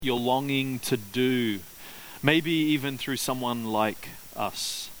you're longing to do, maybe even through someone like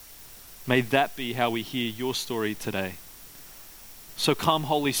us. May that be how we hear your story today. So come,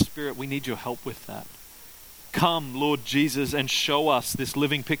 Holy Spirit, we need your help with that. Come, Lord Jesus, and show us this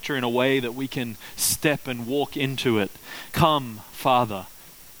living picture in a way that we can step and walk into it. Come, Father,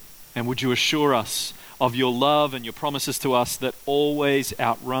 and would you assure us of your love and your promises to us that always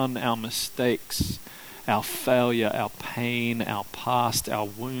outrun our mistakes, our failure, our pain, our past, our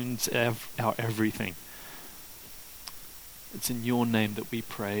wounds, our everything. It's in your name that we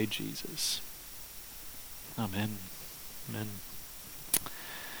pray, Jesus. Amen. Amen.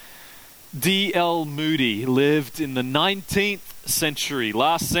 D.L. Moody lived in the 19th century,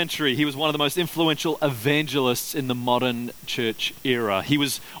 last century. He was one of the most influential evangelists in the modern church era. He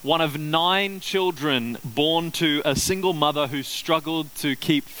was one of 9 children born to a single mother who struggled to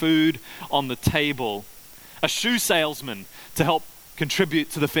keep food on the table. A shoe salesman to help contribute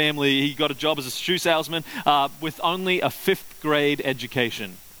to the family. He got a job as a shoe salesman with only a 5th grade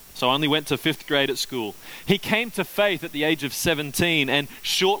education. So only went to 5th grade at school. He came to faith at the age of 17 and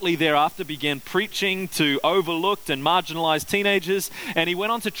shortly thereafter began preaching to overlooked and marginalized teenagers. And he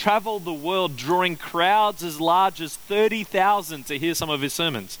went on to travel the world, drawing crowds as large as 30,000 to hear some of his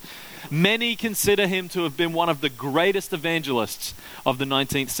sermons. Many consider him to have been one of the greatest evangelists of the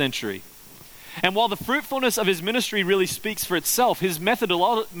 19th century. And while the fruitfulness of his ministry really speaks for itself, his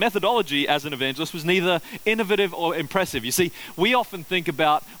methodology as an evangelist was neither innovative or impressive. You see, we often think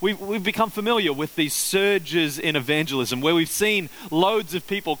about, we've become familiar with these surges in evangelism where we've seen loads of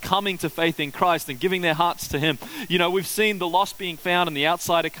people coming to faith in Christ and giving their hearts to him. You know, we've seen the lost being found and the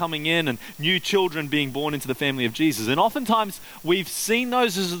outsider coming in and new children being born into the family of Jesus. And oftentimes we've seen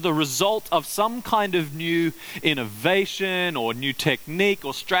those as the result of some kind of new innovation or new technique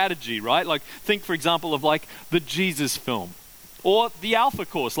or strategy, right? Like, think, for example, of like the Jesus film or the Alpha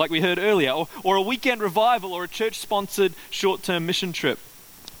Course, like we heard earlier, or a weekend revival or a church-sponsored short-term mission trip.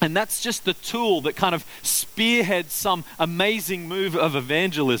 And that's just the tool that kind of spearheads some amazing move of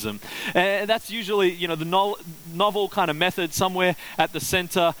evangelism. And that's usually, you know, the novel kind of method somewhere at the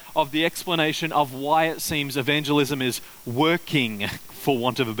center of the explanation of why it seems evangelism is working, for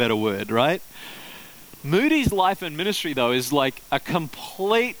want of a better word, right? Moody's life and ministry, though, is like a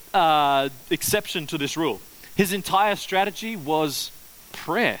complete exception to this rule. His entire strategy was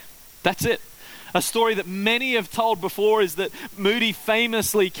prayer. That's it. A story that many have told before is that Moody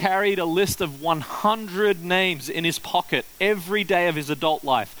famously carried a list of 100 names in his pocket every day of his adult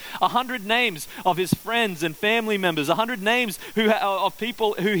life. 100 names of his friends and family members. 100 names of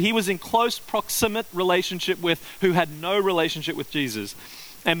people who he was in close proximate relationship with who had no relationship with Jesus.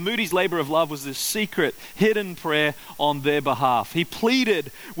 And Moody's labor of love was this secret, hidden prayer on their behalf. He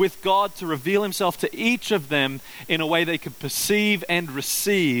pleaded with God to reveal himself to each of them in a way they could perceive and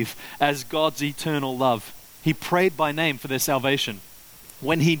receive as God's eternal love. He prayed by name for their salvation.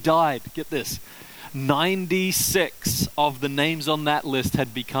 When he died, get this, 96 of the names on that list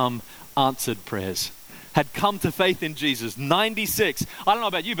had become answered prayers. Had come to faith in Jesus. 96. I don't know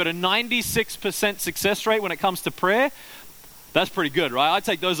about you, but a 96% success rate when it comes to prayer, that's pretty good, right? I'd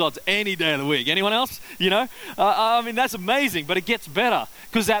take those odds any day of the week. Anyone else? You know? I mean, that's amazing, but it gets better.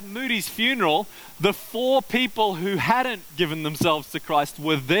 Because at Moody's funeral, the 4 people who hadn't given themselves to Christ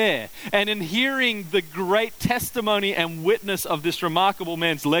were there. And in hearing the great testimony and witness of this remarkable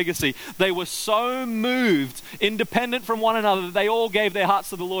man's legacy, they were so moved, independent from one another, that they all gave their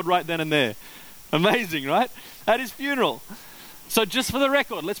hearts to the Lord right then and there. Amazing, right? At his funeral. So just for the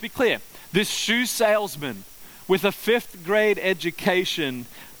record, let's be clear. This shoe salesman with a 5th grade education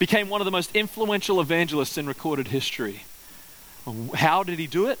became one of the most influential evangelists in recorded history. How did he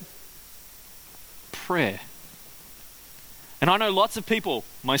do it? Prayer. And I know lots of people,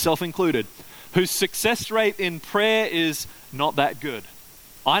 myself included, whose success rate in prayer is not that good.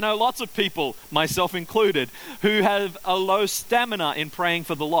 I know lots of people, myself included, who have a low stamina in praying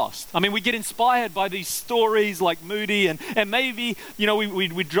for the lost. I mean, we get inspired by these stories like Moody and maybe, you know,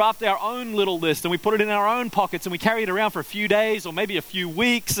 we draft our own little list and we put it in our own pockets and we carry it around for a few days or maybe a few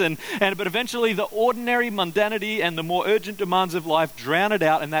weeks. But eventually the ordinary mundanity and the more urgent demands of life drown it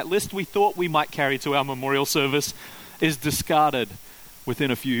out, and that list we thought we might carry to our memorial service is discarded within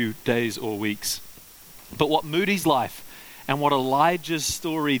a few days or weeks. But what Moody's life and what Elijah's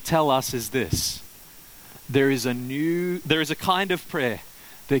story tell us is this: there is a kind of prayer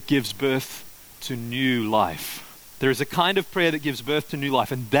that gives birth to new life. There is a kind of prayer that gives birth to new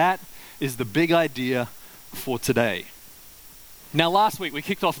life, and that is the big idea for today. Now, last week we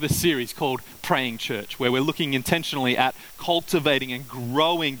kicked off this series called Praying Church, where we're looking intentionally at cultivating and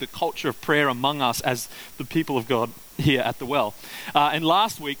growing the culture of prayer among us as the people of God here at the well. And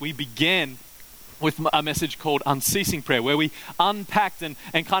last week we began with a message called Unceasing Prayer, where we unpacked and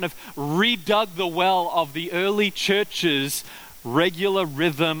kind of redug the well of the early church's regular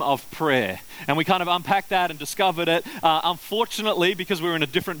rhythm of prayer. And we kind of unpacked that and discovered it. Unfortunately, because we were in a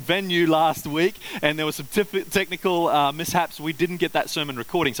different venue last week and there were some technical mishaps, we didn't get that sermon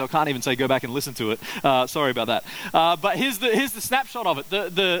recording, so I can't even say go back and listen to it. Sorry about that. But here's the snapshot of it.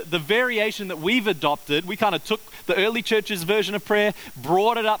 The variation that we've adopted, we kind of took the early church's version of prayer,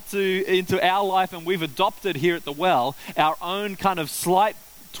 brought it up into our life, and we've adopted here at the well our own kind of slight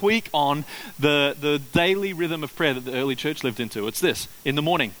tweak on the daily rhythm of prayer that the early church lived into. It's this: in the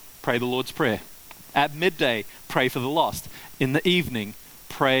morning, pray the Lord's Prayer. At midday, pray for the lost. In the evening,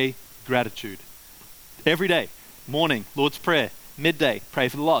 pray gratitude. Every day, morning, Lord's Prayer. Midday, pray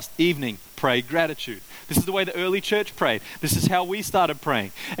for the lost. Evening, pray gratitude. This is the way the early church prayed. This is how we started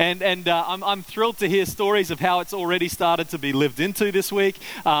praying. And I'm thrilled to hear stories of how it's already started to be lived into this week.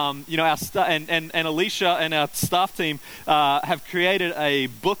 Our and Alicia and our staff team have created a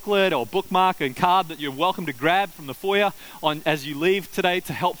booklet or bookmark and card that you're welcome to grab from the foyer as you leave today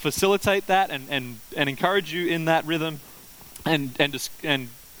to help facilitate that and encourage you in that rhythm and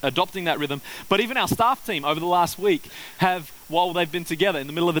adopting that rhythm. But even our staff team over the last week have, while they've been together in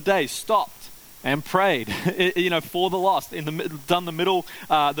the middle of the day, stopped and prayed, for the lost, done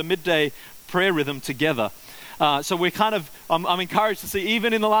the midday prayer rhythm together. So we're I'm encouraged to see,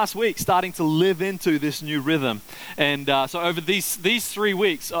 even in the last week, starting to live into this new rhythm. And so over these 3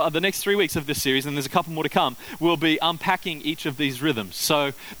 weeks, the next 3 weeks of this series, and there's a couple more to come, we'll be unpacking each of these rhythms.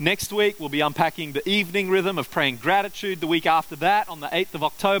 So next week, we'll be unpacking the evening rhythm of praying gratitude. The week after that, on the 8th of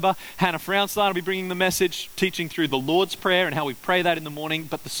October, Hannah Frownstein will be bringing the message, teaching through the Lord's Prayer and how we pray that in the morning.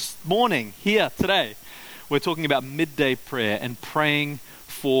 But this morning, here, today, we're talking about midday prayer and praying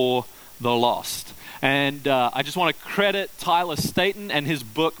for the lost. And I just want to credit Tyler Staton and his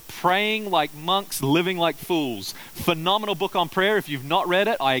book, Praying Like Monks, Living Like Fools. Phenomenal book on prayer. If you've not read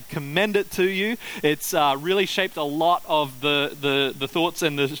it, I commend it to you. It's really shaped a lot of the thoughts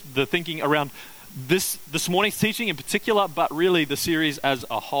and the thinking around this morning's teaching in particular, but really the series as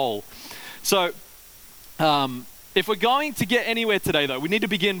a whole. So if we're going to get anywhere today, though, we need to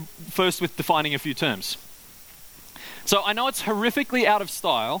begin first with defining a few terms. So I know it's horrifically out of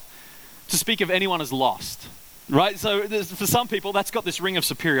style to speak of anyone as lost, right? So for some people, that's got this ring of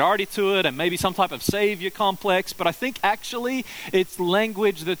superiority to it and maybe some type of savior complex, but I think actually it's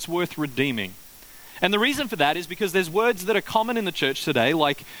language that's worth redeeming. And the reason for that is because there's words that are common in the church today,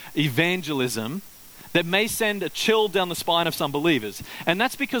 like evangelism, that may send a chill down the spine of some believers. And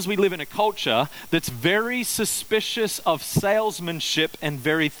that's because we live in a culture that's very suspicious of salesmanship and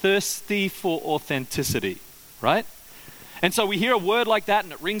very thirsty for authenticity, right? And so we hear a word like that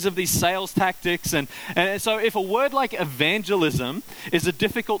and it rings of these sales tactics. And so if a word like evangelism is a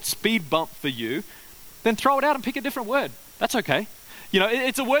difficult speed bump for you, then throw it out and pick a different word. That's okay.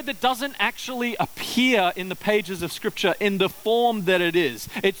 It's a word that doesn't actually appear in the pages of Scripture in the form that it is.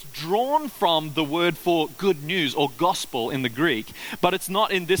 It's drawn from the word for good news or gospel in the Greek, but it's not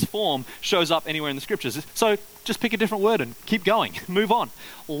in this form, shows up anywhere in the Scriptures. So just pick a different word and keep going. Move on.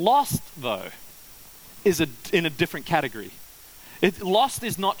 Lost, though, is in a different category. Lost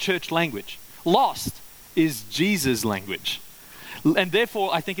is not church language. Lost is Jesus' language. And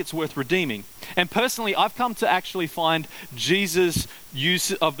therefore, I think it's worth redeeming. And personally, I've come to actually find Jesus'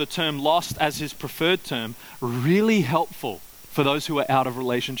 use of the term lost as his preferred term really helpful for those who are out of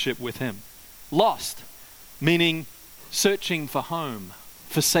relationship with him. Lost, meaning searching for home,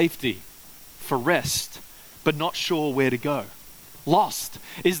 for safety, for rest, but not sure where to go. Lost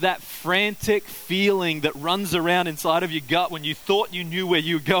is that frantic feeling that runs around inside of your gut when you thought you knew where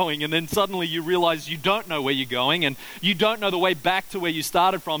you were going, and then suddenly you realize you don't know where you're going, and you don't know the way back to where you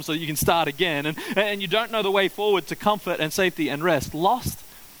started from so that you can start again, and you don't know the way forward to comfort and safety and rest. Lost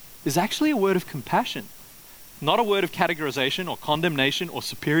is actually a word of compassion, not a word of categorization or condemnation or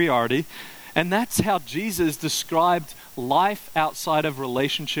superiority. And that's how Jesus described life outside of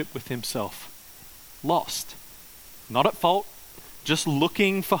relationship with himself. Lost. Not at fault. Just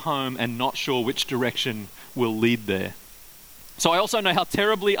looking for home and not sure which direction will lead there. So I also know how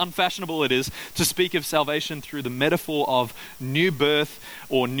terribly unfashionable it is to speak of salvation through the metaphor of new birth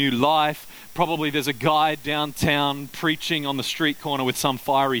or new life. Probably there's a guy downtown preaching on the street corner with some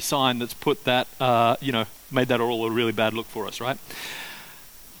fiery sign that's put that, made that all a really bad look for us, right?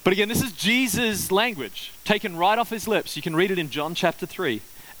 But again, this is Jesus' language, taken right off his lips. You can read it in John chapter 3.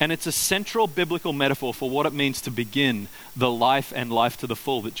 And it's a central biblical metaphor for what it means to begin the life and life to the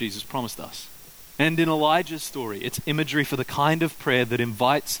full that Jesus promised us. And in Elijah's story, it's imagery for the kind of prayer that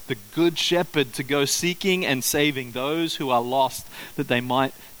invites the good shepherd to go seeking and saving those who are lost, that they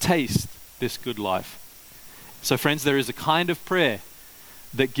might taste this good life. So friends, there is a kind of prayer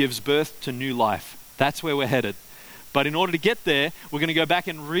that gives birth to new life. That's where we're headed. But in order to get there, we're going to go back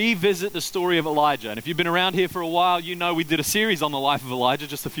and revisit the story of Elijah. And if you've been around here for a while, you know we did a series on the life of Elijah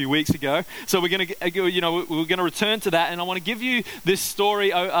just a few weeks ago. So we're going to return to that. And I want to give you this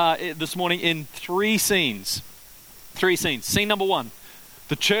story this morning in three scenes. Scene number one,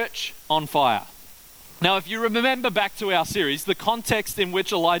 the church on fire. Now, if you remember back to our series, the context in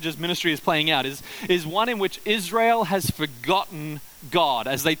which Elijah's ministry is playing out is one in which Israel has forgotten God,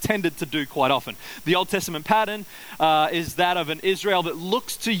 as they tended to do quite often. The Old Testament pattern is that of an Israel that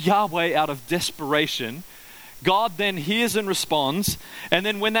looks to Yahweh out of desperation. God then hears and responds, and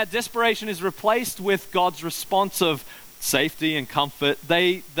then when that desperation is replaced with God's response of safety and comfort,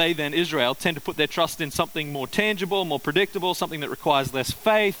 they then, Israel, tend to put their trust in something more tangible, more predictable, something that requires less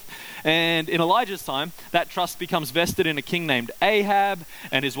faith. And in Elijah's time, that trust becomes vested in a king named Ahab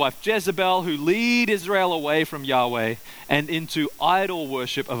and his wife Jezebel, who lead Israel away from Yahweh and into idol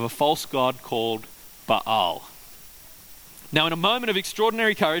worship of a false god called Baal. Now, in a moment of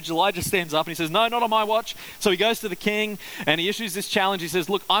extraordinary courage, Elijah stands up and he says, "No, not on my watch." So he goes to the king and he issues this challenge. He says,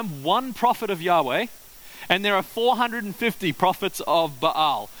 "Look, I'm one prophet of Yahweh, and there are 450 prophets of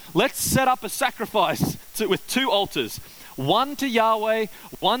Baal. Let's set up a sacrifice with two altars. One to Yahweh,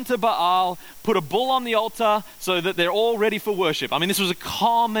 one to Baal. Put a bull on the altar so that they're all ready for worship." I mean, this was a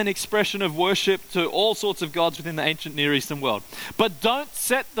common expression of worship to all sorts of gods within the ancient Near Eastern world. But don't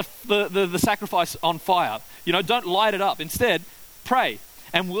set the sacrifice on fire. Don't light it up. Instead, pray.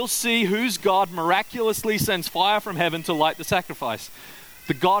 And we'll see whose God miraculously sends fire from heaven to light the sacrifice.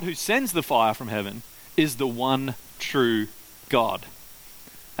 The God who sends the fire from heaven is the one true God.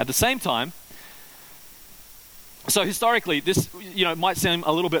 At the same time, so historically, this might seem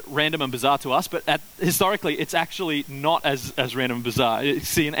a little bit random and bizarre to us, but historically, it's actually not as random and bizarre. You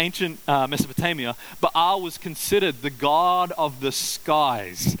see, in ancient Mesopotamia, Baal was considered the god of the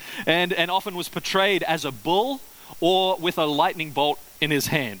skies, and often was portrayed as a bull or with a lightning bolt in his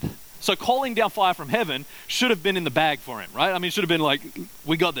hand. So calling down fire from heaven should have been in the bag for him, right? I mean, it should have been like,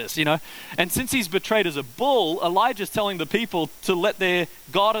 we got this, And since he's portrayed as a bull, Elijah's telling the people to let their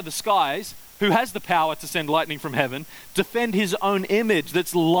God of the skies, who has the power to send lightning from heaven, defend his own image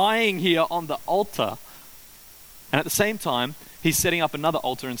that's lying here on the altar. And at the same time, he's setting up another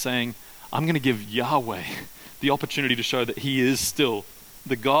altar and saying, I'm going to give Yahweh the opportunity to show that he is still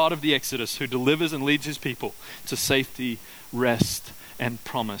the God of the Exodus who delivers and leads his people to safety, rest, and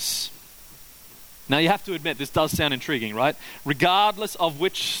promise. Now you have to admit, this does sound intriguing, right? Regardless of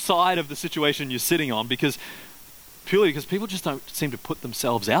which side of the situation you're sitting on, purely because people just don't seem to put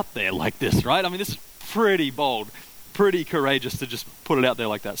themselves out there like this, right? I mean, this is pretty bold, pretty courageous to just put it out there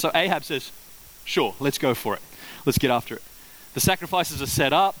like that. So Ahab says, sure, let's go for it. Let's get after it. The sacrifices are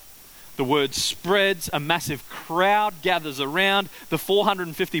set up. The word spreads. A massive crowd gathers around. The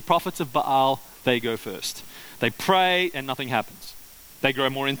 450 prophets of Baal, they go first. They pray and nothing happens. They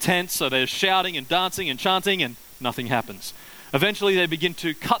grow more intense, so they're shouting and dancing and chanting and nothing happens. Eventually they begin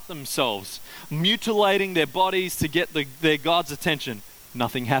to cut themselves, mutilating their bodies to get their God's attention.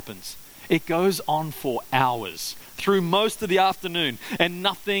 Nothing happens. It goes on for hours, through most of the afternoon, and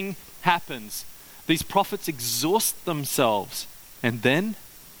nothing happens. These prophets exhaust themselves, and then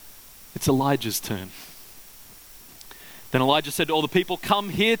it's Elijah's turn. Then Elijah said to all the people,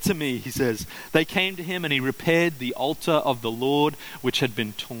 "Come here to me," he says. They came to him and he repaired the altar of the Lord which had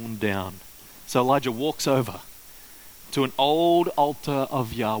been torn down. So Elijah walks over to an old altar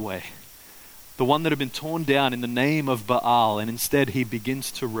of Yahweh, the one that had been torn down in the name of Baal, and instead he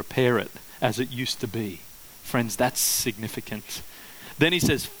begins to repair it as it used to be. Friends, that's significant. Then he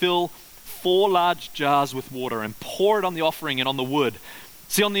says, "Fill 4 large jars with water and pour it on the offering and on the wood."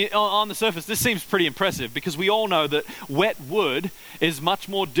 See, on the surface, this seems pretty impressive because we all know that wet wood is much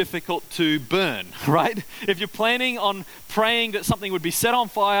more difficult to burn, right? If you're planning on praying that something would be set on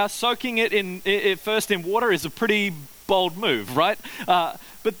fire, soaking it first in water is a pretty bold move, right?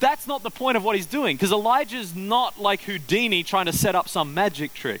 But that's not the point of what he's doing, because Elijah's not like Houdini trying to set up some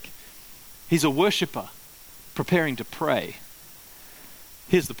magic trick. He's a worshiper preparing to pray.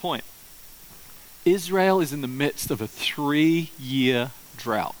 Here's the point. Israel is in the midst of a 3-year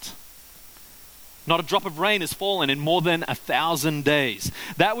drought. Not a drop of rain has fallen in more than 1,000 days.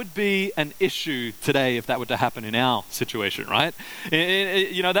 That would be an issue today if that were to happen in our situation, right?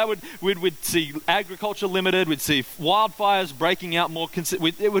 We'd see agriculture limited, we'd see wildfires breaking out more.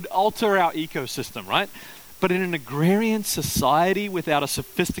 It would alter our ecosystem, right? But in an agrarian society without a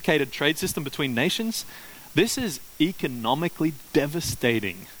sophisticated trade system between nations, this is economically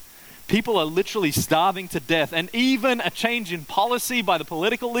devastating. People are literally starving to death, and even a change in policy by the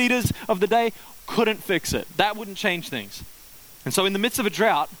political leaders of the day couldn't fix it. That wouldn't change things. And so in the midst of a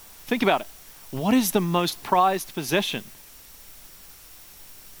drought, think about it. What is the most prized possession?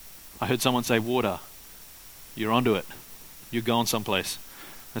 I heard someone say water. You're onto it. You're going someplace.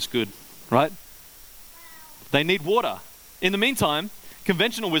 That's good, right? They need water. In the meantime,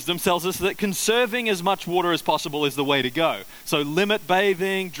 conventional wisdom tells us that conserving as much water as possible is the way to go. So limit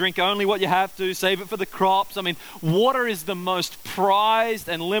bathing, drink only what you have to, save it for the crops. I mean, water is the most prized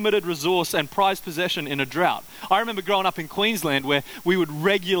and limited resource and prized possession in a drought. I remember growing up in Queensland where we would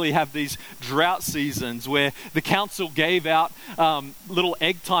regularly have these drought seasons where the council gave out little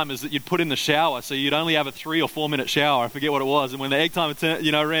egg timers that you'd put in the shower. So you'd only have a 3 or 4 minute shower. I forget what it was. And when the egg timer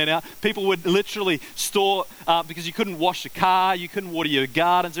ran out, people would literally store, because you couldn't wash your car, you couldn't water your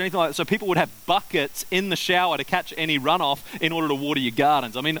gardens or anything like that. So people would have buckets in the shower to catch any runoff in order to water your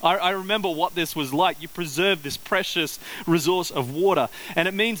gardens. I mean, I remember what this was like. You preserve this precious resource of water. And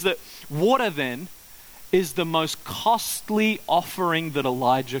it means that water then is the most costly offering that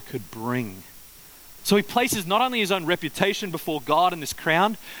Elijah could bring. So he places not only his own reputation before God and this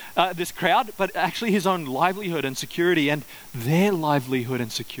crowd, but actually his own livelihood and security and their livelihood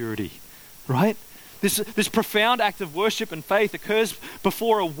and security, right? This profound act of worship and faith occurs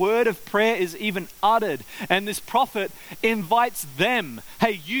before a word of prayer is even uttered. And this prophet invites them,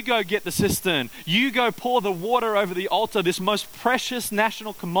 hey, you go get the cistern. You go pour the water over the altar, this most precious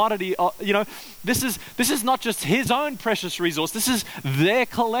national commodity. This is not just his own precious resource. This is their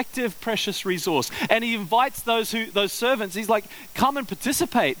collective precious resource. And he invites those servants, he's like, come and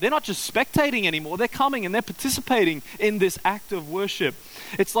participate. They're not just spectating anymore. They're coming and they're participating in this act of worship.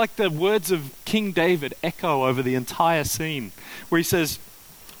 It's like the words of King David echo over the entire scene, where he says,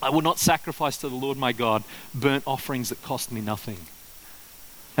 I will not sacrifice to the Lord my God burnt offerings that cost me nothing.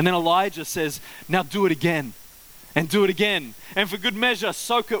 And then Elijah says, now do it again, and do it again, and for good measure,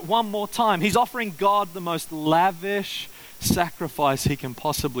 soak it one more time. He's offering God the most lavish sacrifice he can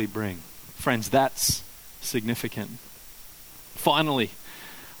possibly bring. Friends, that's significant. Finally,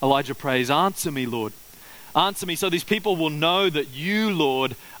 Elijah prays, answer me, Lord. Answer me so these people will know that you,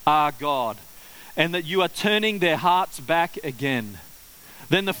 Lord, are God and that you are turning their hearts back again.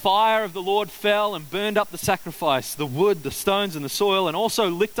 Then the fire of the Lord fell and burned up the sacrifice, the wood, the stones, and the soil, and also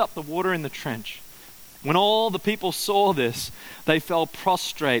licked up the water in the trench. When all the people saw this, they fell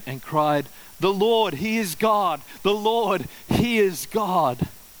prostrate and cried, the Lord, He is God. The Lord, He is God.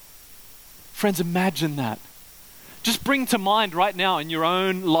 Friends, imagine that. Just bring to mind right now in your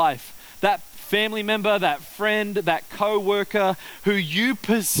own life that family member, that friend, that co-worker who you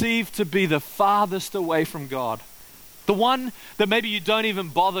perceive to be the farthest away from God. The one that maybe you don't even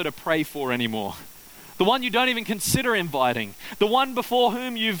bother to pray for anymore. The one you don't even consider inviting. The one before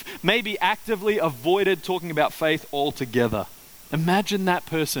whom you've maybe actively avoided talking about faith altogether. Imagine that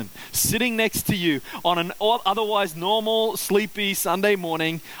person sitting next to you on an otherwise normal, sleepy Sunday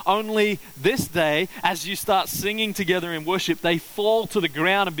morning. Only this day, as you start singing together in worship, they fall to the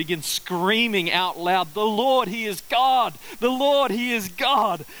ground and begin screaming out loud, the Lord, He is God. The Lord, He is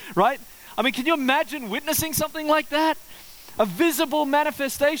God. Right? I mean, can you imagine witnessing something like that? A visible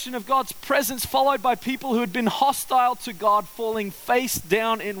manifestation of God's presence followed by people who had been hostile to God falling face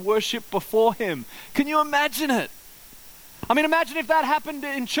down in worship before Him. Can you imagine it? I mean, imagine if that happened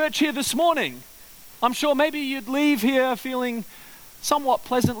in church here this morning. I'm sure maybe you'd leave here feeling somewhat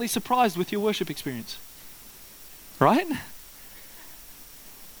pleasantly surprised with your worship experience. Right?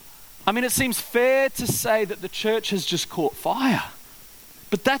 I mean, it seems fair to say that the church has just caught fire.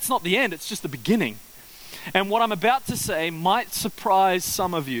 But that's not the end, it's just the beginning. And what I'm about to say might surprise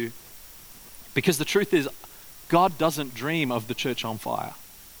some of you, because the truth is, God doesn't dream of the church on fire.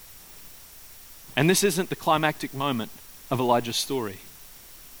 And this isn't the climactic moment of Elijah's story.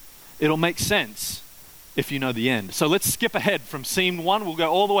 It'll make sense if you know the end. So let's skip ahead from scene 1. We'll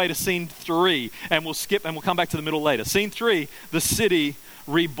go all the way to scene 3, and we'll come back to the middle later. Scene 3, the city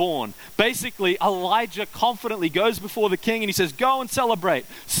reborn. Basically, Elijah confidently goes before the king and he says, go and celebrate.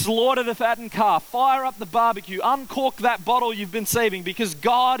 Slaughter the fattened calf. Fire up the barbecue. Uncork that bottle you've been saving, because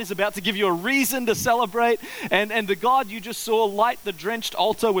God is about to give you a reason to celebrate. And the God you just saw light the drenched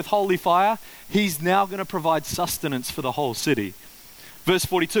altar with holy fire, He's now going to provide sustenance for the whole city. Verse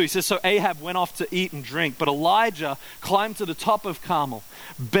 42, he says, so Ahab went off to eat and drink, but Elijah climbed to the top of Carmel,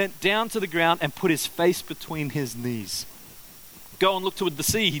 bent down to the ground and put his face between his knees. Go and look toward the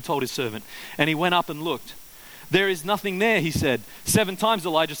sea, he told his servant. And he went up and looked. There is nothing there, he said. 7 times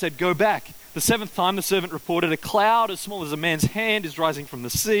Elijah said, go back. The seventh time the servant reported, a cloud as small as a man's hand is rising from the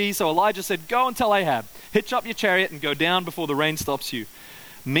sea. So Elijah said, go and tell Ahab, hitch up your chariot and go down before the rain stops you.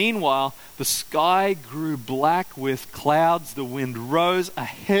 Meanwhile, the sky grew black with clouds, the wind rose, a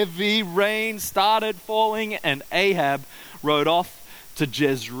heavy rain started falling, and Ahab rode off to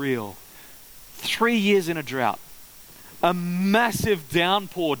Jezreel. 3 years in a drought. A massive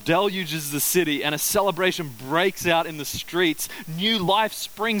downpour deluges the city and a celebration breaks out in the streets. New life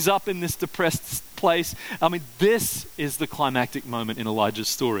springs up in this depressed place. I mean, this is the climactic moment in Elijah's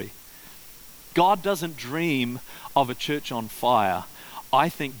story. God doesn't dream of a church on fire. I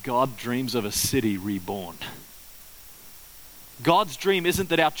think God dreams of a city reborn. God's dream isn't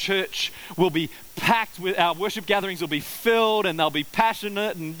that our church will be packed with, our worship gatherings will be filled and they'll be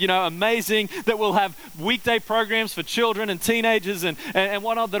passionate and, amazing, that we'll have weekday programs for children and teenagers and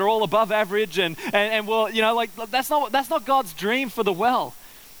whatnot that are all above average and we'll, that's not God's dream for the well.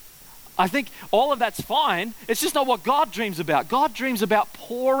 I think all of that's fine. It's just not what God dreams about. God dreams about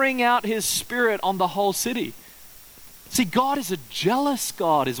pouring out his Spirit on the whole city. See, God is a jealous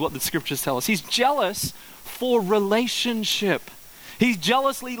God, is what the scriptures tell us. He's jealous for relationship. He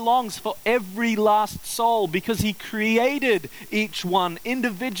jealously longs for every last soul because he created each one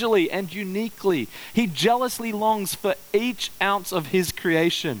individually and uniquely. He jealously longs for each ounce of his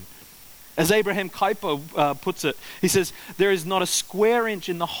creation. As Abraham Kuyper puts it, he says, there is not a square inch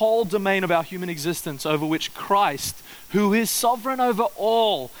in the whole domain of our human existence over which Christ, who is sovereign over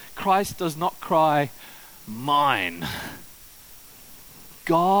all, Christ does not cry, mine.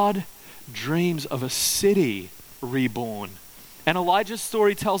 God dreams of a city reborn. And Elijah's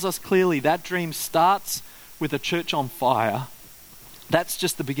story tells us clearly that dream starts with a church on fire. That's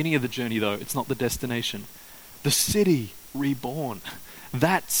just the beginning of the journey, though. It's not the destination. The city reborn.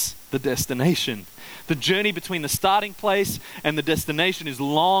 That's the destination. The journey between the starting place and the destination is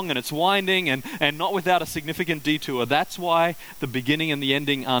long and it's winding and not without a significant detour. That's why the beginning and the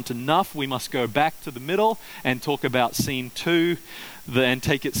ending aren't enough. We must go back to the middle and talk about scene 2 and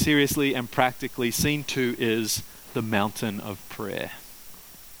take it seriously and practically. Scene 2 is the mountain of prayer.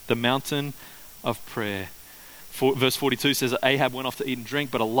 The mountain of prayer. Verse 42 says that Ahab went off to eat and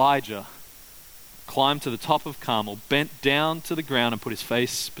drink, but Elijah climbed to the top of Carmel, bent down to the ground and put his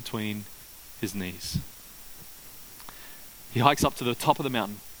face between his knees. He hikes up to the top of the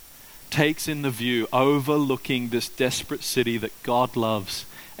mountain, takes in the view overlooking this desperate city that God loves,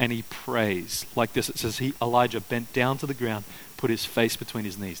 and he prays like this. It says Elijah bent down to the ground, put his face between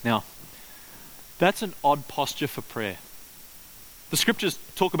his knees. Now, that's an odd posture for prayer. The scriptures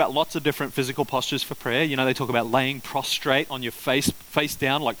talk about lots of different physical postures for prayer. They talk about laying prostrate on your face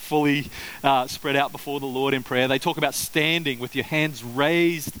down, like fully spread out before the Lord in prayer. They talk about standing with your hands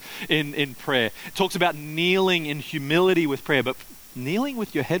raised in prayer. It talks about kneeling in humility with prayer, but kneeling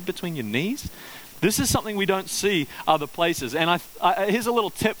with your head between your knees? This is something we don't see other places. And here's a little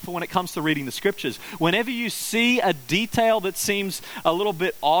tip for when it comes to reading the scriptures. Whenever you see a detail that seems a little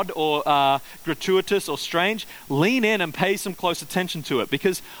bit odd or gratuitous or strange, lean in and pay some close attention to it.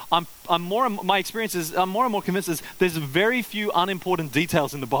 Because my experience is I'm more and more convinced there's very few unimportant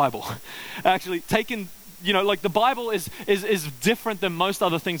details in the Bible. Actually, taken the Bible is different than most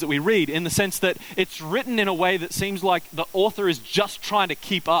other things that we read in the sense that it's written in a way that seems like the author is just trying to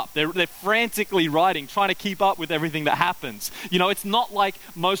keep up. They're frantically writing, trying to keep up with everything that happens. It's not like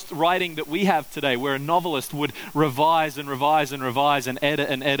most writing that we have today where a novelist would revise and revise and revise and edit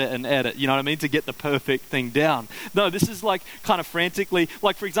and edit and edit, to get the perfect thing down. No, this is like kind of frantically,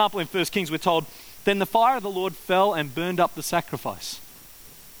 like for example in 1 Kings we're told, then the fire of the Lord fell and burned up the sacrifice.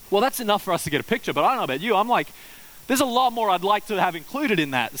 Well, that's enough for us to get a picture, but I don't know about you. I'm like, there's a lot more I'd like to have included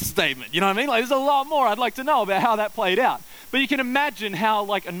in that statement. You know what I mean? Like, there's a lot more I'd like to know about how that played out. But you can imagine how,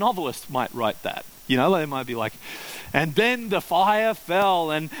 like, a novelist might write that. They might be like, and then the fire fell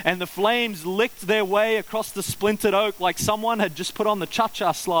and the flames licked their way across the splintered oak like someone had just put on the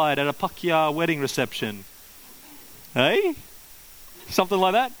cha-cha slide at a Pakia wedding reception. Hey? Something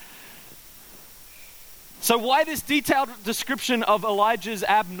like that? So why this detailed description of Elijah's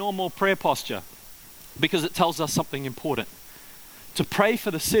abnormal prayer posture? Because it tells us something important. To pray for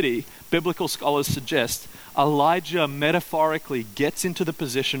the city, biblical scholars suggest, Elijah metaphorically gets into the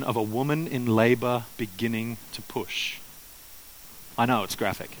position of a woman in labor beginning to push. I know, it's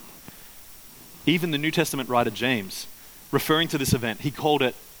graphic. Even the New Testament writer James, referring to this event, he called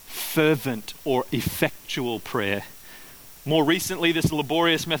it fervent or effectual prayer. More recently, this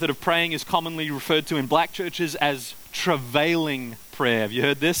laborious method of praying is commonly referred to in black churches as travailing prayer. Have you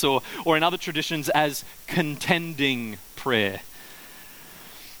heard this? Or in other traditions as contending prayer.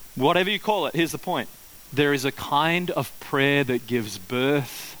 Whatever you call it, here's the point. There is a kind of prayer that gives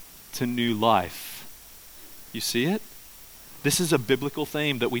birth to new life. You see it? This is a biblical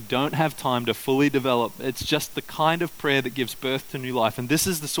theme that we don't have time to fully develop. It's just the kind of prayer that gives birth to new life. And this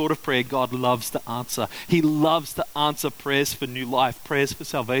is the sort of prayer God loves to answer. He loves to answer prayers for new life, prayers for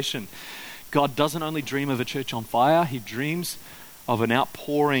salvation. God doesn't only dream of a church on fire, he dreams of an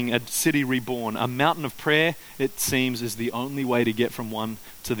outpouring, a city reborn. A mountain of prayer, it seems, is the only way to get from one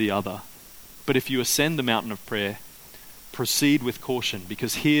to the other. But if you ascend the mountain of prayer, proceed with caution,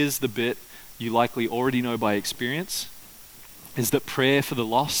 because here's the bit you likely already know by experience, is that prayer for the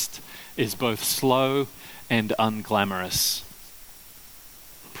lost is both slow and unglamorous.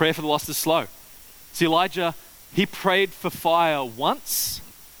 Prayer for the lost is slow. See, Elijah, he prayed for fire once,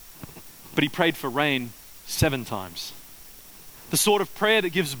 but he prayed for rain 7 times. The sort of prayer that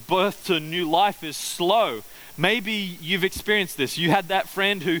gives birth to new life is slow. Maybe you've experienced this. You had that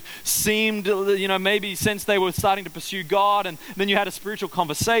friend who seemed, maybe since they were starting to pursue God, and then you had a spiritual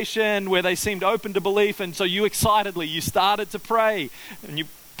conversation where they seemed open to belief, and so you started to pray, and you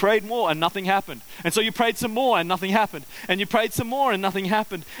prayed more and nothing happened. And so you prayed some more and nothing happened. And you prayed some more and nothing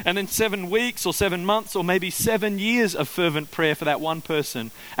happened. And then 7 weeks or 7 months or maybe 7 years of fervent prayer for that one person.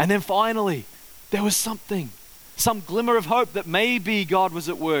 And then finally, there was some glimmer of hope that maybe God was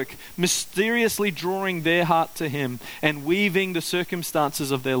at work, mysteriously drawing their heart to him and weaving the circumstances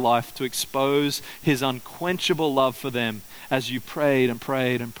of their life to expose his unquenchable love for them as you prayed and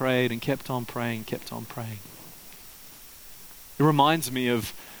prayed and prayed and kept on praying. It reminds me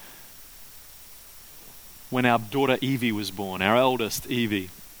of when our daughter Evie was born, our eldest Evie.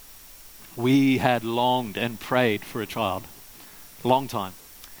 We had longed and prayed for a child, a long time.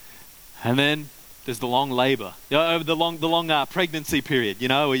 And then there's the long labor, the long pregnancy period,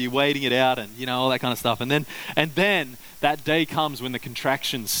 where you're waiting it out and, all that kind of stuff. And then that day comes when the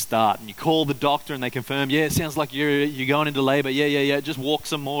contractions start and you call the doctor and they confirm, yeah, it sounds like you're going into labor. Yeah. Just walk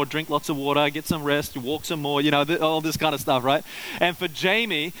some more, drink lots of water, get some rest, walk some more, all this kind of stuff, right? And for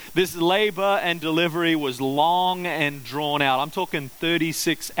Jamie, this labor and delivery was long and drawn out. I'm talking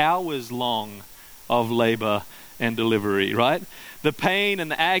 36 hours long of labor and delivery, right? The pain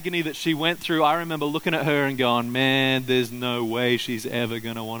and the agony that she went through, I remember looking at her and going, man, there's no way she's ever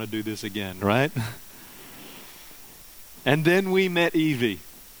going to want to do this again, right? And then we met Evie.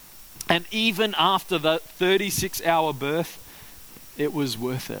 And even after the 36-hour birth, it was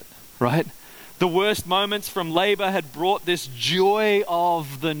worth it, right? The worst moments from labor had brought this joy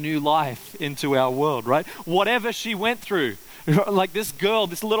of the new life into our world, right? Whatever she went through, like this girl,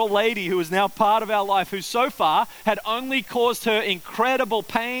 this little lady who is now part of our life, who so far had only caused her incredible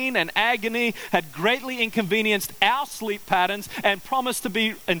pain and agony, had greatly inconvenienced our sleep patterns, and promised to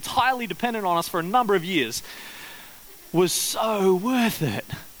be entirely dependent on us for a number of years, was so worth it,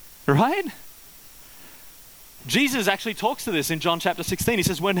 right? Jesus actually talks to this in John chapter 16. He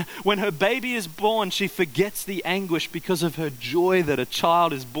says, when her baby is born, she forgets the anguish because of her joy that a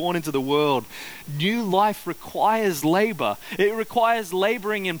child is born into the world. New life requires labor. It requires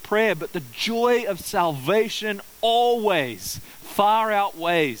laboring in prayer, but the joy of salvation always far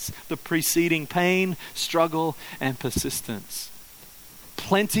outweighs the preceding pain, struggle, and persistence.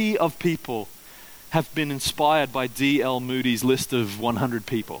 Plenty of people have been inspired by D.L. Moody's list of 100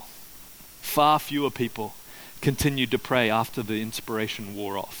 people. Far fewer people continued to pray after the inspiration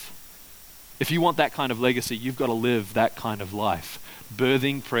wore off. If you want that kind of legacy, you've got to live that kind of life.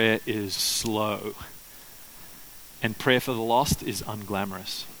 Birthing prayer is slow. And prayer for the lost is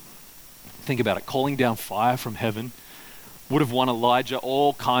unglamorous. Think about it. Calling down fire from heaven would have won Elijah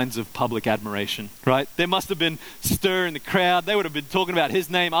all kinds of public admiration, right? There must have been stir in the crowd. They would have been talking about his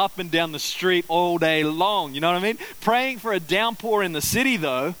name up and down the street all day long. You know what I mean? Praying for a downpour in the city,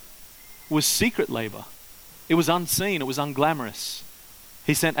 though, was secret labor. It was unseen. It was unglamorous.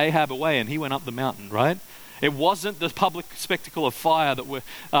 He sent Ahab away and he went up the mountain, right? It wasn't the public spectacle of fire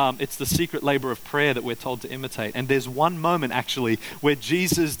it's the secret labor of prayer that we're told to imitate. And there's one moment actually where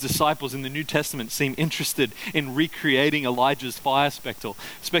Jesus' disciples in the New Testament seem interested in recreating Elijah's fire spectacle.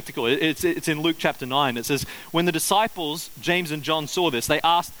 It's in Luke chapter 9. It says, when the disciples, James and John, saw this, they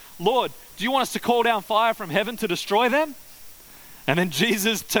asked, Lord, do you want us to call down fire from heaven to destroy them? And then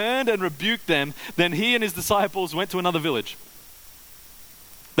Jesus turned and rebuked them. Then he and his disciples went to another village.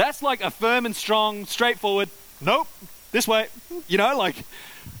 That's like a firm and strong, straightforward, nope, this way.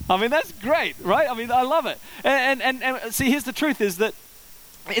 That's great, right? I love it. And see, here's the truth is that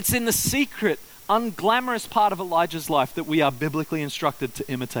it's in the secret, unglamorous part of Elijah's life that we are biblically instructed to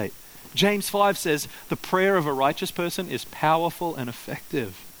imitate. James 5 says, the prayer of a righteous person is powerful and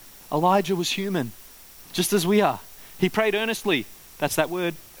effective. Elijah was human, just as we are. He prayed earnestly. That's that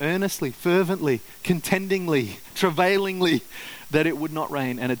word, earnestly, fervently, contendingly, travailingly, that it would not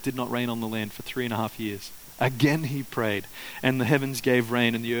rain, and it did not rain on the land for 3.5 years. Again he prayed, and the heavens gave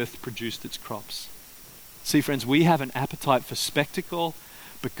rain, and the earth produced its crops. See, friends, we have an appetite for spectacle,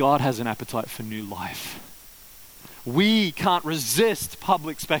 but God has an appetite for new life. We can't resist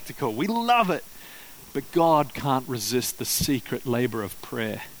public spectacle. We love it. But God can't resist the secret labor of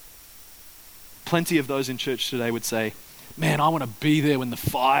prayer. Plenty of those in church today would say, man, I want to be there when the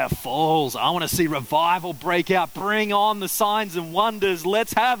fire falls. I want to see revival break out. Bring on the signs and wonders.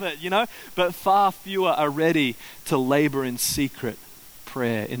 Let's have it, But far fewer are ready to labor in secret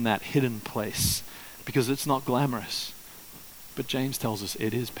prayer in that hidden place because it's not glamorous. But James tells us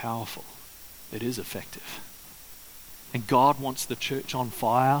it is powerful. It is effective. And God wants the church on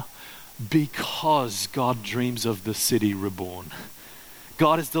fire because God dreams of the city reborn.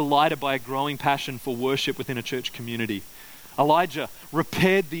 God is delighted by a growing passion for worship within a church community. Elijah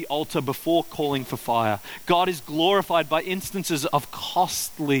repaired the altar before calling for fire. God is glorified by instances of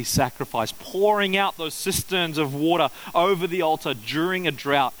costly sacrifice, pouring out those cisterns of water over the altar during a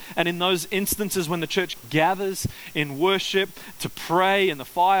drought. And in those instances when the church gathers in worship to pray and the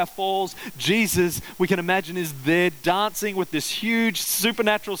fire falls, Jesus, we can imagine, is there dancing with this huge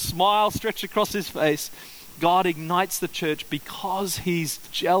supernatural smile stretched across his face. God ignites the church because he's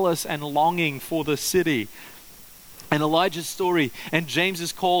jealous and longing for the city. And Elijah's story and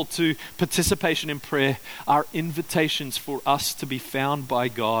James's call to participation in prayer are invitations for us to be found by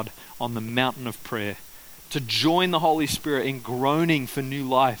God on the mountain of prayer, to join the Holy Spirit in groaning for new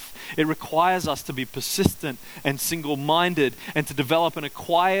life. It requires us to be persistent and single-minded and to develop an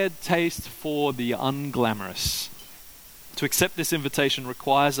acquired taste for the unglamorous. To accept this invitation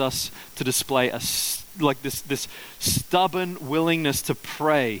requires us to display this stubborn willingness to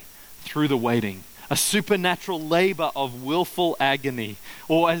pray through the waiting. A supernatural labor of willful agony,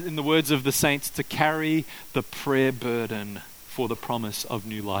 or in the words of the saints, to carry the prayer burden for the promise of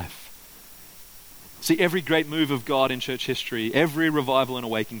new life. See, every great move of God in church history, every revival and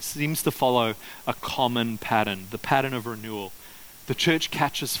awakening seems to follow a common pattern, the pattern of renewal. The church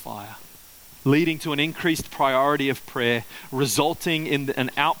catches fire, leading to an increased priority of prayer, resulting in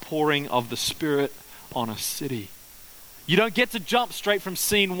an outpouring of the Spirit on a city. You don't get to jump straight from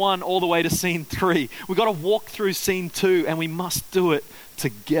scene 1 all the way to scene 3. We've got to walk through scene 2, and we must do it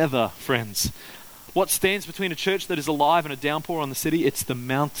together, friends. What stands between a church that is alive and a downpour on the city? It's the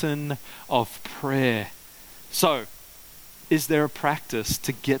mountain of prayer. So, is there a practice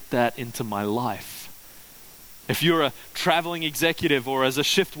to get that into my life? If you're a traveling executive or as a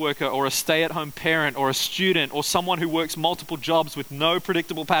shift worker or a stay-at-home parent or a student or someone who works multiple jobs with no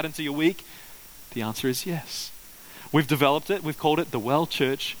predictable pattern to your week, the answer is yes. We've developed it. We've called it the Well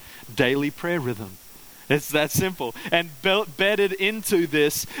Church Daily Prayer Rhythm. It's that simple. And bedded into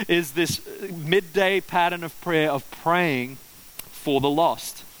this is this midday pattern of prayer, of praying for the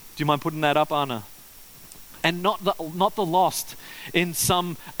lost. Do you mind putting that up, Anna? And not the lost in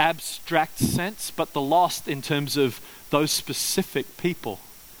some abstract sense, but the lost in terms of those specific people.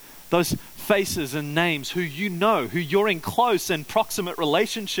 Those faces and names who you know, who you're in close and proximate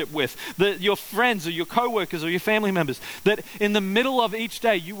relationship with, your friends or your co-workers or your family members, that in the middle of each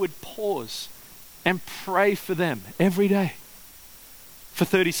day you would pause and pray for them every day. For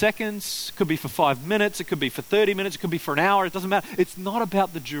 30 seconds, could be for 5 minutes, it could be for 30 minutes, it could be for an hour, it doesn't matter. It's not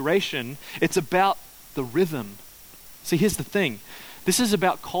about the duration, it's about the rhythm. See, here's the thing. This is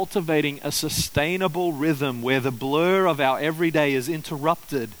about cultivating a sustainable rhythm where the blur of our everyday is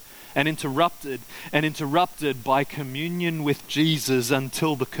interrupted and interrupted and interrupted by communion with Jesus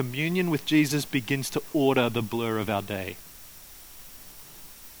until the communion with Jesus begins to order the blur of our day.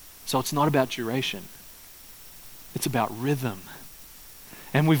 So it's not about duration. It's about rhythm.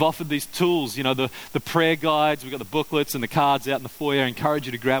 And we've offered these tools, the prayer guides, we've got the booklets and the cards out in the foyer. I encourage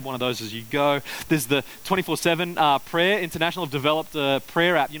you to grab one of those as you go. There's the 24/7 Prayer International have developed a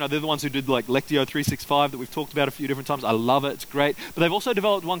prayer app. They're the ones who did like Lectio 365 that we've talked about a few different times. I love it, it's great. But they've also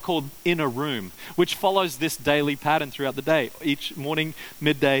developed one called In a Room, which follows this daily pattern throughout the day, each morning,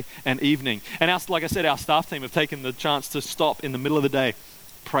 midday, and evening. And like I said, our staff team have taken the chance to stop in the middle of the day,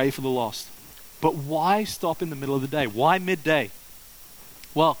 pray for the lost. But why stop in the middle of the day? Why midday?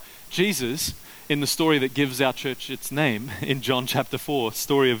 Well, Jesus, in the story that gives our church its name, in John chapter 4,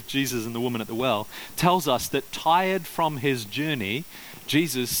 story of Jesus and the woman at the well, tells us that tired from his journey,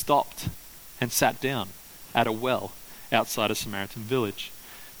 Jesus stopped and sat down at a well outside a Samaritan village.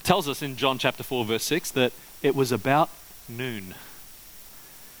 Tells us in John chapter 4, verse 6, that it was about noon.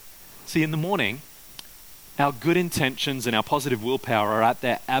 See, in the morning, our good intentions and our positive willpower are at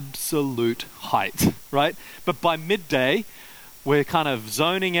their absolute height, right? But by midday, we're kind of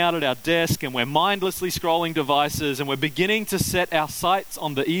zoning out at our desk and we're mindlessly scrolling devices and we're beginning to set our sights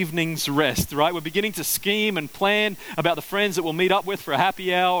on the evening's rest, right? We're beginning to scheme and plan about the friends that we'll meet up with for a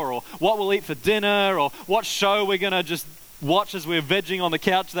happy hour, or what we'll eat for dinner, or what show we're going to just watch as we're vegging on the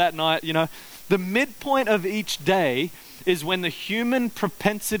couch that night, you know. The midpoint of each day is when the human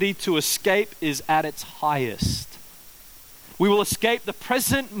propensity to escape is at its highest. We will escape the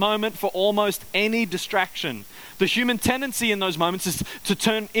present moment for almost any distraction. The human tendency in those moments is to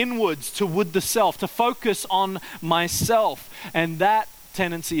turn inwards toward the self, to focus on myself. And that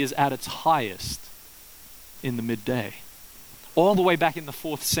tendency is at its highest in the midday. All the way back in the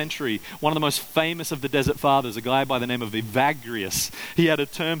 4th century, one of the most famous of the Desert Fathers, a guy by the name of Evagrius, he had a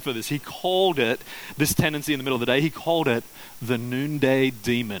term for this. He called it, this tendency in the middle of the day, he called it the noonday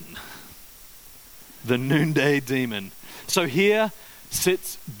demon. The noonday demon. So here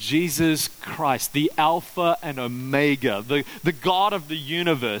sits Jesus Christ, the Alpha and Omega, the God of the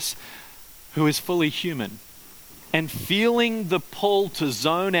universe, who is fully human, and feeling the pull to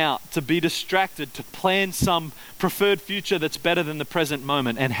zone out, to be distracted, to plan some preferred future that's better than the present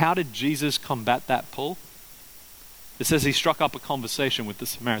moment. And how did Jesus combat that pull? It says he struck up a conversation with the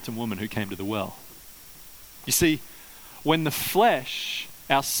Samaritan woman who came to the well. You see, when the flesh,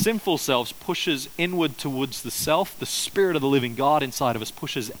 our sinful selves, pushes inward towards the self, the Spirit of the living God inside of us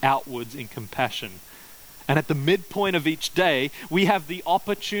pushes outwards in compassion. And at the midpoint of each day, we have the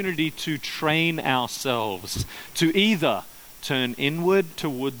opportunity to train ourselves to either turn inward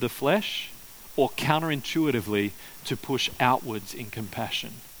toward the flesh or counterintuitively to push outwards in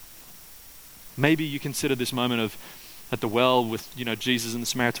compassion. Maybe you consider this moment at the well with, Jesus and the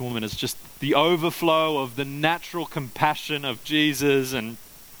Samaritan woman as just the overflow of the natural compassion of Jesus, and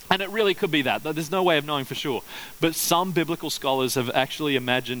it really could be that. There's no way of knowing for sure. But some biblical scholars have actually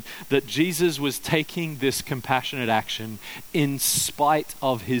imagined that Jesus was taking this compassionate action in spite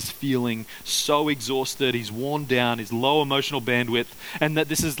of his feeling so exhausted, he's worn down, his low emotional bandwidth, and that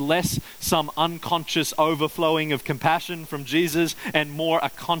this is less some unconscious overflowing of compassion from Jesus and more a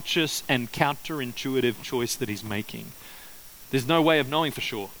conscious and counterintuitive choice that he's making. There's no way of knowing for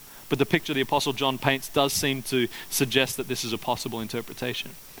sure. But the picture the Apostle John paints does seem to suggest that this is a possible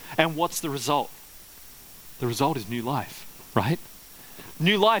interpretation. And what's the result? The result is new life, right?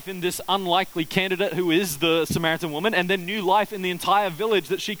 New life in this unlikely candidate who is the Samaritan woman, and then new life in the entire village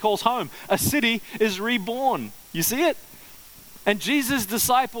that she calls home. A city is reborn. You see it? And Jesus'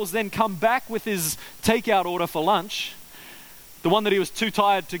 disciples then come back with his takeout order for lunch, the one that he was too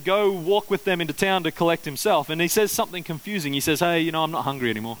tired to go walk with them into town to collect himself. And he says something confusing. He says, hey, I'm not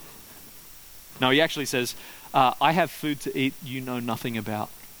hungry anymore. No, he actually says, I have food to eat you know nothing about.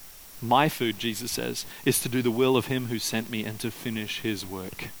 My food, Jesus says, is to do the will of him who sent me and to finish his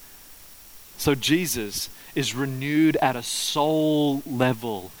work. So Jesus is renewed at a soul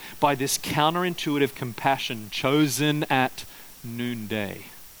level by this counterintuitive compassion chosen at noonday.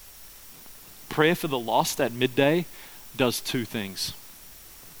 Prayer for the lost at midday does two things.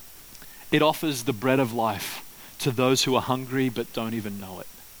 It offers the bread of life to those who are hungry but don't even know it.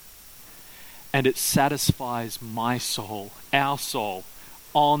 And it satisfies my soul, our soul,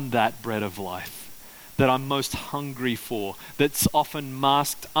 on that bread of life that I'm most hungry for, that's often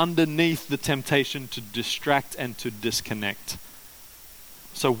masked underneath the temptation to distract and to disconnect.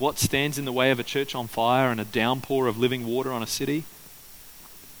 So what stands in the way of a church on fire and a downpour of living water on a city?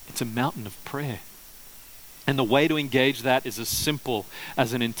 It's a mountain of prayer. And the way to engage that is as simple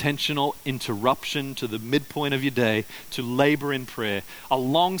as an intentional interruption to the midpoint of your day to labor in prayer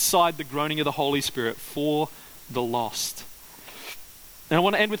alongside the groaning of the Holy Spirit for the lost. And I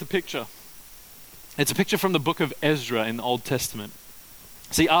want to end with a picture. It's a picture from the book of Ezra in the Old Testament.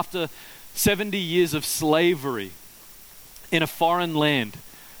 See, after 70 years of slavery in a foreign land,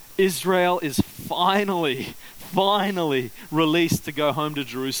 Israel is finally released to go home to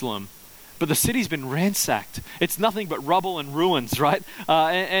Jerusalem. But the city's been ransacked. It's nothing but rubble and ruins, right?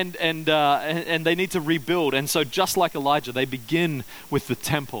 And they need to rebuild. And so just like Elijah, they begin with the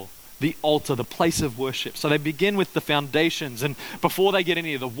temple, the altar, the place of worship. So they begin with the foundations, and before they get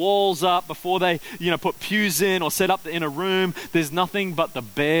any of the walls up, before they put pews in or set up the inner room, there's nothing but the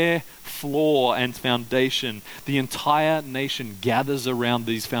bare floor and foundation. The entire nation gathers around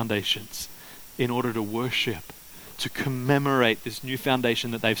these foundations in order to worship, to commemorate this new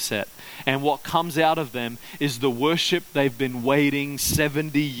foundation that they've set. And what comes out of them is the worship they've been waiting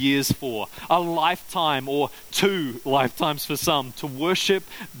 70 years for. A lifetime or 2 lifetimes for some, to worship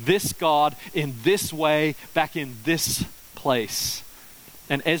this God in this way, back in this place.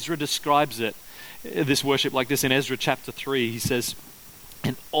 And Ezra describes it, this worship like this in Ezra chapter 3. He says,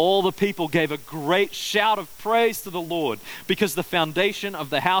 And all the people gave a great shout of praise to the Lord, because the foundation of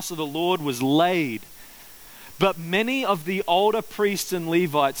the house of the Lord was laid. But many of the older priests and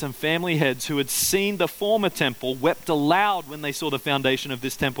Levites and family heads who had seen the former temple wept aloud when they saw the foundation of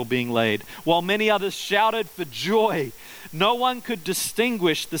this temple being laid, while many others shouted for joy. No one could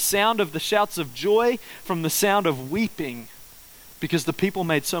distinguish the sound of the shouts of joy from the sound of weeping, because the people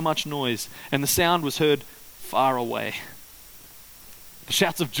made so much noise, and the sound was heard far away. The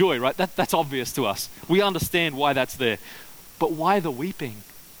shouts of joy, right? That's obvious to us. We understand why that's there. But why the weeping?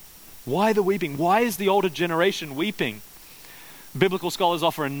 Why the weeping? Why is the older generation weeping? Biblical scholars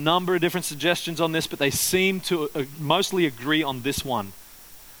offer a number of different suggestions on this, but they seem to mostly agree on this one.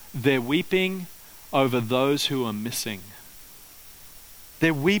 They're weeping over those who are missing.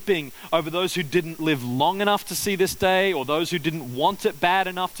 They're weeping over those who didn't live long enough to see this day, or those who didn't want it bad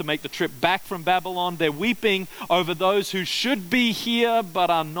enough to make the trip back from Babylon. They're weeping over those who should be here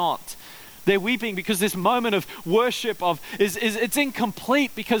but are not. They're weeping because this moment of worship it's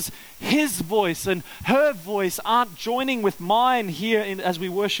incomplete, because his voice and her voice aren't joining with mine here as we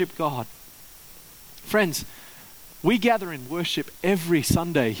worship God. Friends, we gather in worship every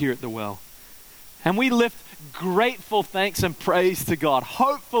Sunday here at the Well, and we lift grateful thanks and praise to God,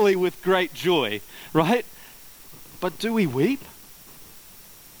 hopefully with great joy, right? But do we weep?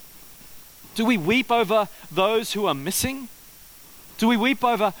 Do we weep over those who are missing? Do we weep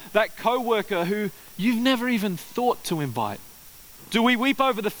over that coworker who you've never even thought to invite? Do we weep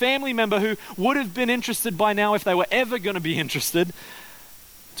over the family member who would have been interested by now if they were ever going to be interested?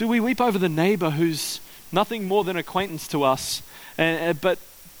 Do we weep over the neighbor who's nothing more than acquaintance to us, but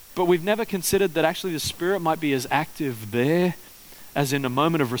we've never considered that actually the Spirit might be as active there as in a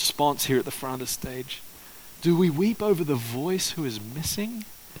moment of response here at the front of the stage? Do we weep over the voice who is missing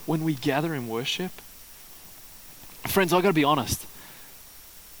when we gather in worship? Friends, I've got to be honest.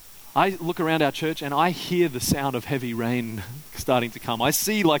 I look around our church and I hear the sound of heavy rain starting to come. I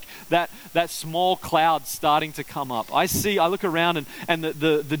see like that small cloud starting to come up. I look around and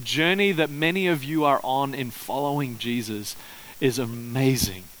the journey that many of you are on in following Jesus is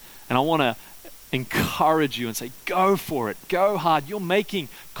amazing. And I want to encourage you and say, go for it, go hard. You're making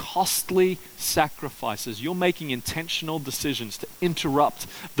costly sacrifices. You're making intentional decisions to interrupt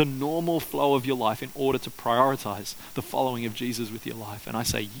the normal flow of your life in order to prioritize the following of Jesus with your life. And I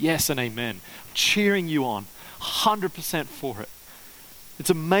say yes and amen. I'm cheering you on, 100% for it. It's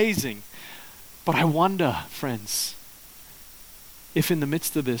amazing. But I wonder, friends, if in the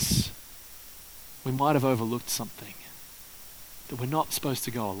midst of this, we might have overlooked something. That we're not supposed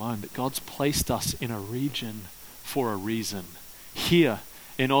to go alone, that God's placed us in a region for a reason. Here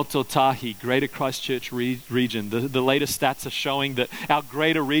in Ototahi, Greater Christchurch region, the latest stats are showing that our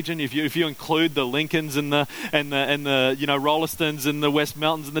greater region, if you include the Lincolns and the Rollerstons and the West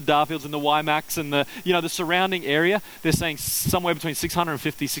Mountains and the Darfields and the Waimacs and the surrounding area, they're saying somewhere between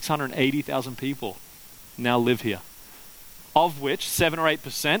 650, 680,000 people now live here, of which 7 or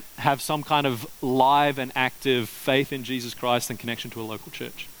 8% have some kind of live and active faith in Jesus Christ and connection to a local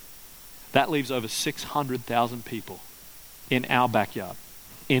church. That leaves over 600,000 people in our backyard,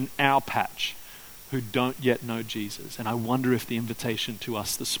 in our patch, who don't yet know Jesus. And I wonder if the invitation to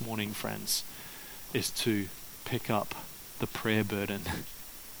us this morning, friends, is to pick up the prayer burden,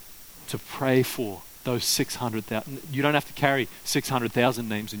 to pray for those 600,000. You don't have to carry 600,000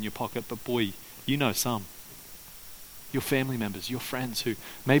 names in your pocket, but boy, you know some. Your family members, your friends who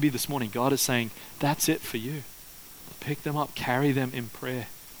maybe this morning God is saying, that's it for you. Pick them up, carry them in prayer.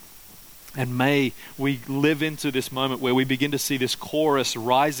 And may we live into this moment where we begin to see this chorus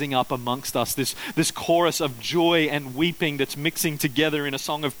rising up amongst us, this chorus of joy and weeping that's mixing together in a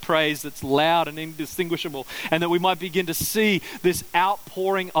song of praise that's loud and indistinguishable, and that we might begin to see this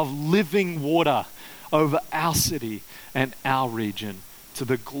outpouring of living water over our city and our region to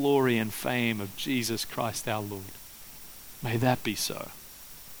the glory and fame of Jesus Christ our Lord. May that be so.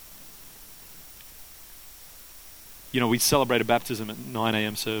 We celebrated baptism at 9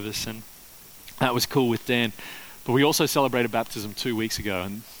 a.m. service, and that was cool with Dan. But we also celebrated baptism 2 weeks ago,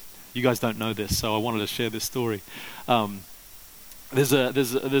 and you guys don't know this, so I wanted to share this story. There's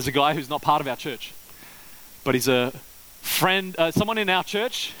a guy who's not part of our church, but he's a friend. Someone in our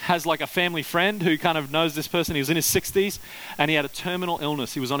church has like a family friend who kind of knows this person. He was in his 60s, and he had a terminal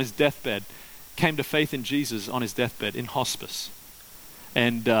illness. He was on his deathbed. Came to faith in Jesus on his deathbed in hospice.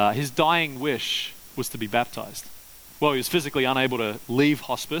 And his dying wish was to be baptized. Well, he was physically unable to leave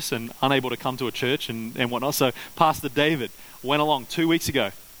hospice and unable to come to a church and whatnot. So Pastor David went along 2 weeks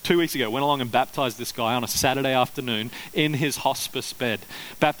ago, went along and baptized this guy on a Saturday afternoon in his hospice bed.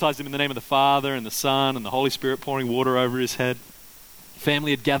 Baptized him in the name of the Father and the Son and the Holy Spirit, pouring water over his head.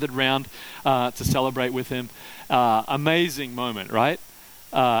 Family had gathered round to celebrate with him. Amazing moment, right?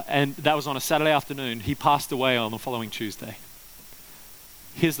 And that was on a Saturday afternoon. He passed away on the following Tuesday.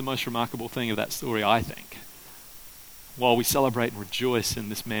 Here's the most remarkable thing of that story, I think. While we celebrate and rejoice in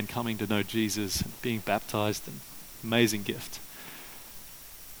this man coming to know Jesus and being baptized, and amazing gift,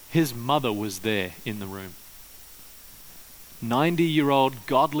 his mother was there in the room. 90-year-old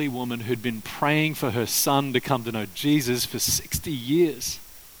godly woman who'd been praying for her son to come to know Jesus for 60 years.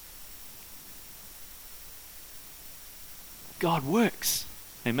 God works.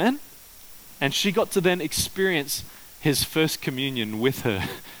 Amen? And she got to then experience his first communion with her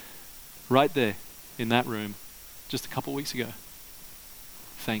right there in that room just a couple weeks ago.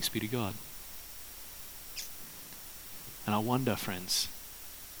 Thanks be to God. And I wonder, friends,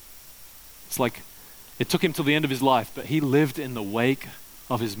 it's like it took him till the end of his life, but he lived in the wake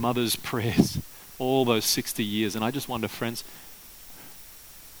of his mother's prayers all those 60 years. And I just wonder, friends,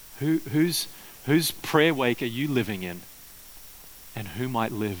 whose prayer wake are you living in? And who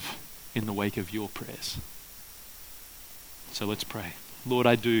might live in the wake of your prayers? So let's pray. Lord,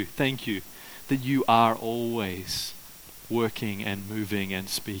 I do thank you that you are always working and moving and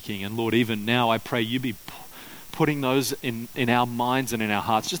speaking. And Lord, even now I pray you be putting those in our minds and in our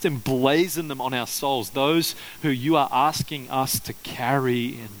hearts. Just emblazon them on our souls. Those who you are asking us to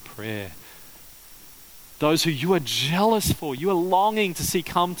carry in prayer. Those who you are jealous for. You are longing to see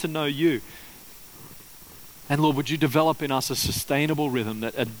come to know you. And Lord, would you develop in us a sustainable rhythm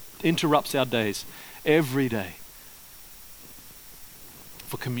that interrupts our days every day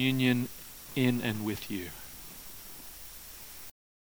for communion in and with you.